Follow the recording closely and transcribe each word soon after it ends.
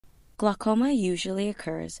Glaucoma usually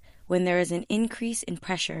occurs when there is an increase in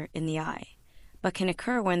pressure in the eye, but can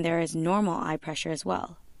occur when there is normal eye pressure as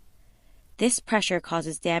well. This pressure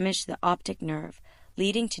causes damage to the optic nerve,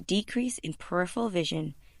 leading to decrease in peripheral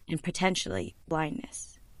vision and potentially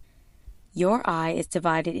blindness. Your eye is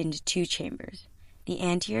divided into two chambers, the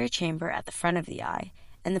anterior chamber at the front of the eye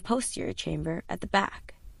and the posterior chamber at the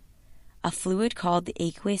back. A fluid called the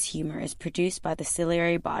aqueous humor is produced by the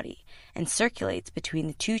ciliary body and circulates between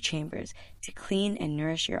the two chambers to clean and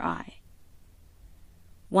nourish your eye.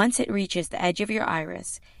 Once it reaches the edge of your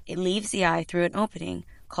iris, it leaves the eye through an opening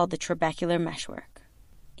called the trabecular meshwork.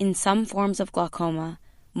 In some forms of glaucoma,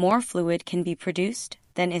 more fluid can be produced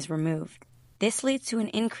than is removed. This leads to an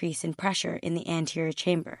increase in pressure in the anterior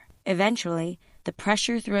chamber. Eventually, the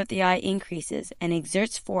pressure throughout the eye increases and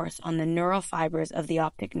exerts force on the neural fibers of the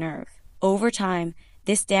optic nerve. Over time,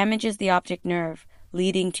 this damages the optic nerve,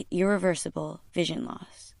 leading to irreversible vision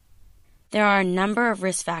loss. There are a number of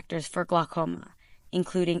risk factors for glaucoma,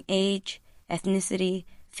 including age, ethnicity,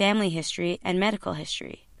 family history, and medical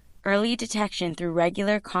history. Early detection through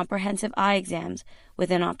regular comprehensive eye exams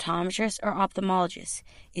with an optometrist or ophthalmologist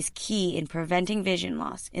is key in preventing vision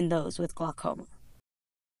loss in those with glaucoma.